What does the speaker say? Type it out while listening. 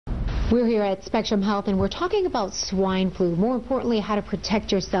We're here at Spectrum Health, and we're talking about swine flu. More importantly, how to protect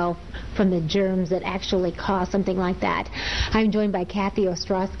yourself from the germs that actually cause something like that. I'm joined by Cathy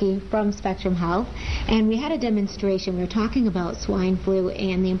Ostrowski from Spectrum Health, and we had a demonstration. We were talking about swine flu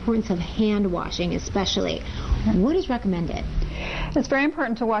and the importance of hand washing especially. What is recommended? It's very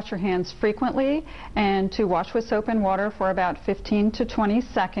important to wash your hands frequently and to wash with soap and water for about 15 to 20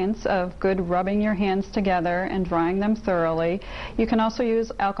 seconds of good rubbing your hands together and drying them thoroughly. You can also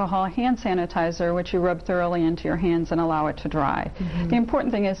use alcohol hand sanitizer, which you rub thoroughly into your hands and allow it to dry. The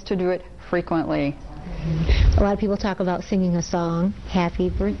important thing is to do it frequently. A lot of people talk about singing a song, Happy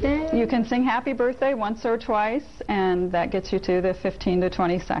Birthday. You can sing Happy Birthday once or twice, and that gets you to the 15 to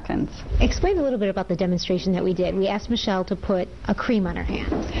 20 seconds. Explain a little bit about the demonstration that we did. We asked Michelle to put a cream on her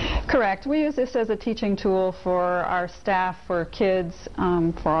hands. Correct. We use this as a teaching tool for our staff, for kids,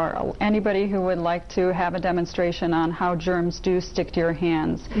 for anybody who would like to have a demonstration on how germs do stick to your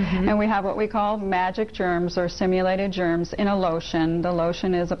hands. And we have what we call magic germs or simulated germs in a lotion. The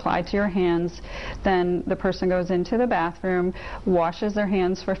lotion is applied to your hands. Then the person goes into the bathroom, washes their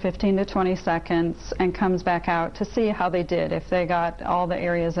hands for 15 to 20 seconds, and comes back out to see how they did, if they got all the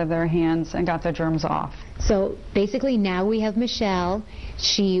areas of their hands and got the germs off. So basically now we have Michelle.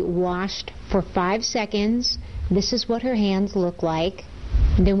 She washed for 5 seconds. This is what her hands look like.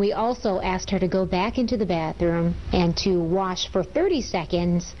 And then we also asked her to go back into the bathroom and to wash for 30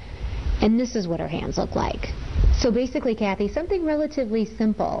 seconds. And this is what her hands look like. So basically, Cathy, something relatively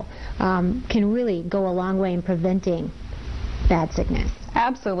simple can really go a long way in preventing bad sickness.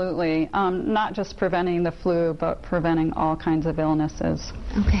 Absolutely. Not just preventing the flu, but preventing all kinds of illnesses.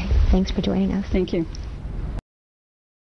 Okay. Thanks for joining us. Thank you.